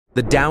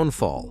The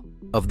downfall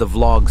of the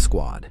Vlog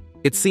Squad.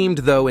 It seemed,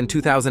 though, in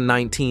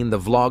 2019 the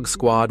Vlog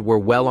Squad were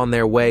well on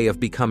their way of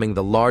becoming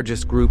the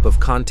largest group of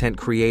content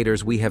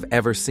creators we have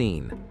ever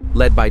seen.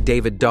 Led by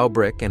David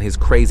Dobrik and his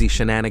crazy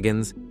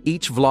shenanigans,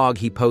 each vlog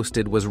he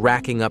posted was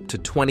racking up to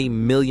 20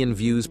 million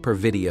views per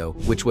video,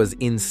 which was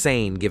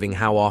insane given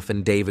how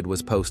often David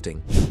was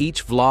posting.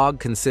 Each vlog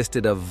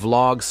consisted of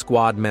Vlog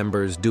Squad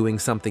members doing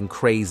something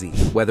crazy,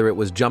 whether it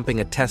was jumping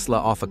a Tesla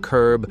off a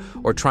curb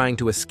or trying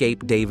to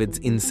escape David's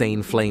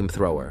insane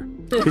flamethrower.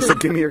 He said,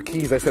 "Give me your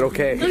keys." I said,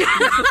 "Okay."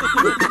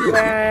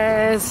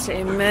 Yes,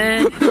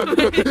 amen.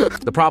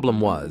 The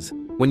problem was,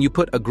 when you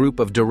put a group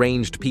of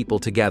deranged people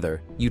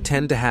together, you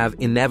tend to have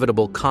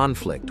inevitable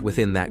conflict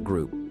within that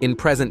group. In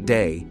present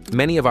day,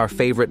 many of our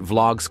favorite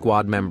Vlog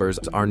Squad members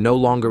are no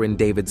longer in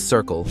David's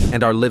circle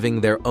and are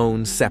living their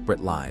own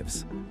separate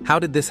lives. How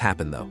did this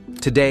happen, though?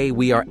 Today,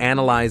 we are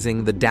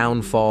analyzing the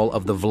downfall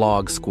of the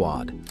Vlog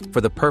Squad.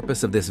 For the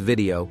purpose of this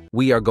video,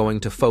 we are going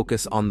to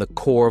focus on the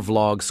core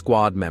Vlog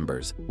Squad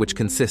members, which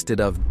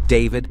consisted of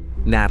David,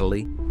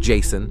 Natalie,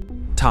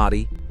 Jason,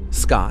 Toddy,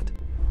 Scott,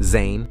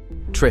 Zane,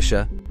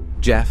 Trisha,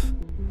 Jeff,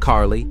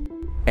 Carly,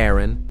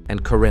 Aaron,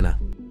 and Corinna.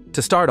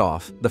 To start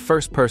off, the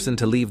first person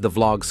to leave the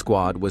Vlog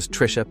Squad was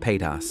Trisha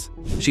Paytas.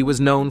 She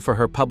was known for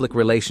her public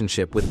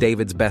relationship with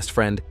David's best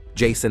friend,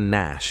 Jason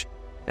Nash,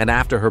 and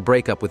after her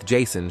breakup with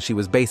Jason, she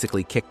was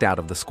basically kicked out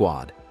of the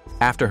squad.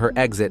 After her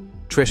exit,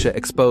 Trisha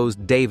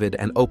exposed David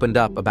and opened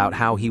up about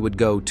how he would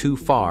go too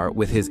far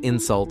with his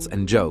insults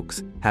and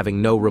jokes,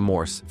 having no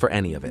remorse for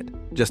any of it.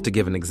 Just to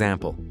give an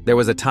example, there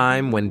was a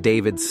time when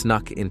David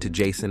snuck into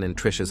Jason and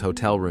Trisha's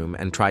hotel room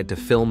and tried to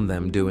film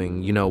them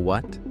doing you know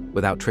what,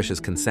 without Trisha's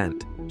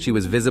consent. She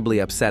was visibly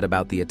upset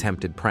about the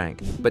attempted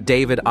prank, but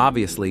David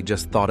obviously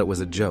just thought it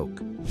was a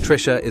joke.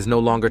 Trisha is no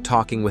longer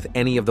talking with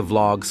any of the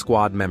Vlog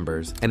Squad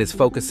members and is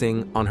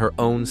focusing on her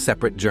own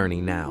separate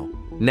journey now.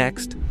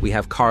 Next, we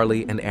have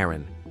Carly and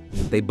Aaron.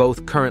 They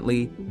both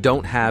currently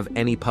don't have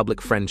any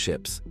public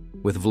friendships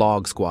with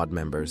Vlog Squad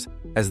members,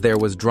 as there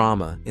was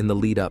drama in the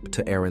lead-up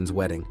to Aaron's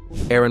wedding.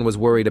 Aaron was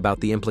worried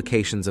about the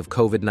implications of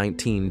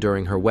COVID-19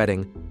 during her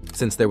wedding,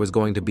 since there was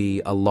going to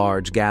be a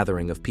large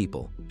gathering of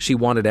people. She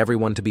wanted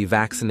everyone to be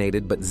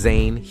vaccinated, but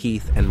Zane,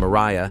 Heath, and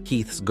Mariah,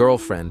 Heath's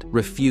girlfriend,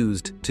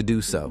 refused to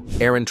do so.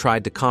 Aaron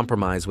tried to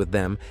compromise with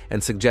them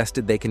and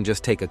suggested they can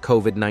just take a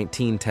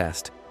COVID-19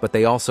 test, but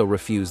they also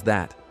refused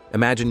that.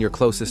 Imagine your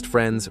closest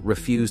friends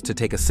refuse to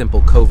take a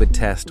simple COVID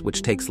test,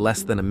 which takes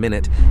less than a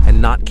minute,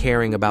 and not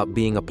caring about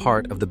being a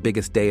part of the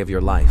biggest day of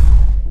your life.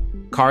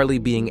 Carly,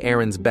 being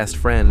Aaron's best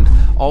friend,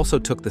 also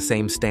took the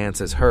same stance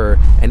as her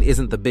and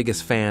isn't the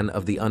biggest fan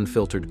of the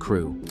unfiltered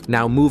crew.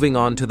 Now, moving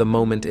on to the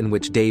moment in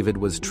which David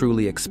was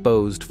truly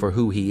exposed for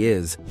who he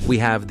is, we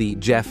have the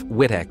Jeff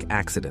Wittek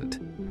accident.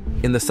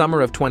 In the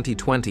summer of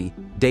 2020,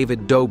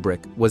 David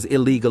Dobrik was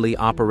illegally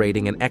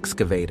operating an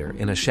excavator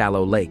in a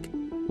shallow lake,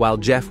 while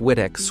Jeff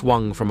Wittek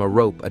swung from a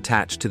rope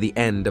attached to the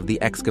end of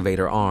the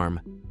excavator arm.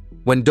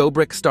 When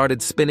Dobrik started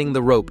spinning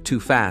the rope too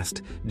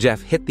fast,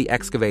 Jeff hit the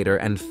excavator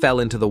and fell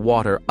into the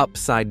water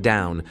upside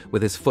down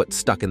with his foot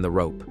stuck in the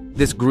rope.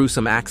 This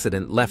gruesome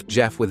accident left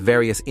Jeff with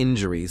various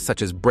injuries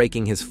such as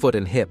breaking his foot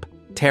and hip,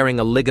 tearing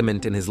a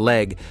ligament in his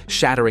leg,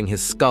 shattering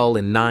his skull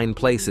in 9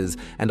 places,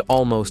 and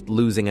almost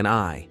losing an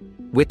eye.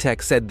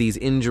 Wittek said these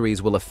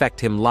injuries will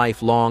affect him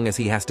lifelong as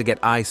he has to get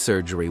eye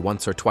surgery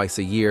once or twice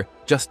a year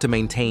just to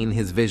maintain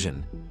his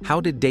vision. How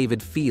did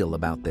David feel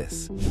about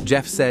this?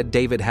 Jeff said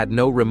David had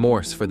no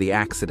remorse for the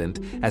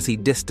accident as he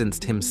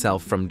distanced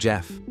himself from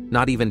Jeff,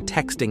 not even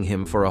texting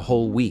him for a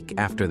whole week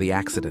after the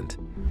accident.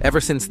 Ever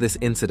since this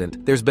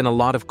incident, there's been a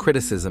lot of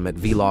criticism at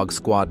Vlog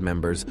Squad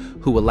members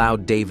who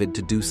allowed David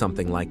to do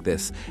something like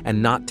this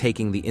and not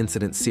taking the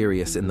incident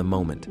serious in the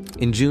moment.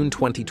 In June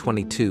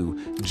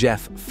 2022,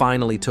 Jeff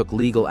finally took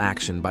legal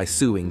action by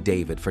suing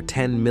David for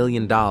 $10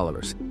 million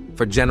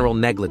for general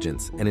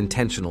negligence and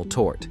intentional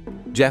tort.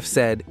 Jeff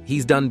said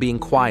he's done being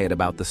quiet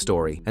about the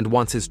story and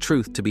wants his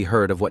truth to be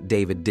heard of what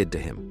David did to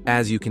him.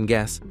 As you can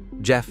guess,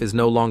 Jeff is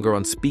no longer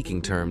on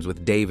speaking terms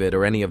with David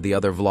or any of the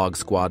other Vlog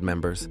Squad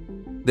members.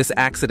 This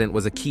accident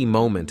was a key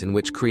moment in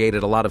which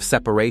created a lot of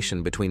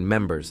separation between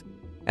members,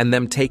 and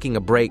them taking a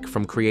break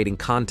from creating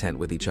content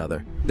with each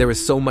other. There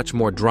is so much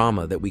more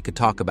drama that we could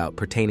talk about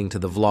pertaining to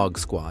the Vlog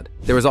Squad.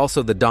 There is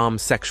also the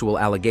Dom's sexual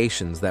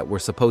allegations that were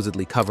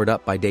supposedly covered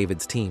up by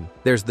David's team.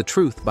 There's the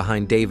truth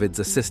behind David's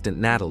assistant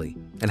Natalie,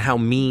 and how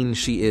mean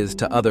she is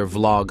to other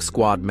Vlog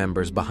Squad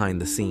members behind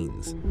the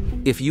scenes.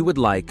 If you would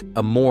like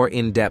a more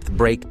in-depth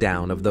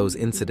breakdown of those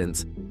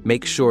incidents,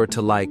 make sure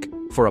to like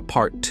for a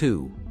part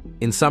 2.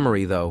 In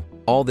summary, though,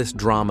 all this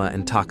drama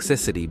and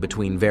toxicity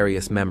between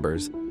various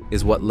members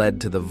is what led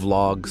to the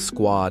Vlog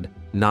Squad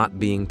not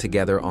being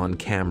together on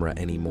camera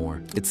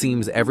anymore. It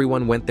seems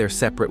everyone went their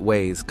separate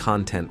ways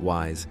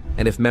content-wise,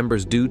 and if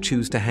members do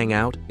choose to hang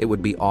out, it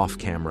would be off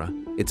camera.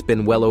 It's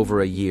been well over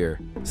a year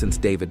since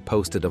David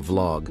posted a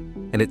vlog,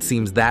 and it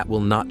seems that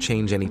will not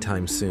change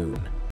anytime soon.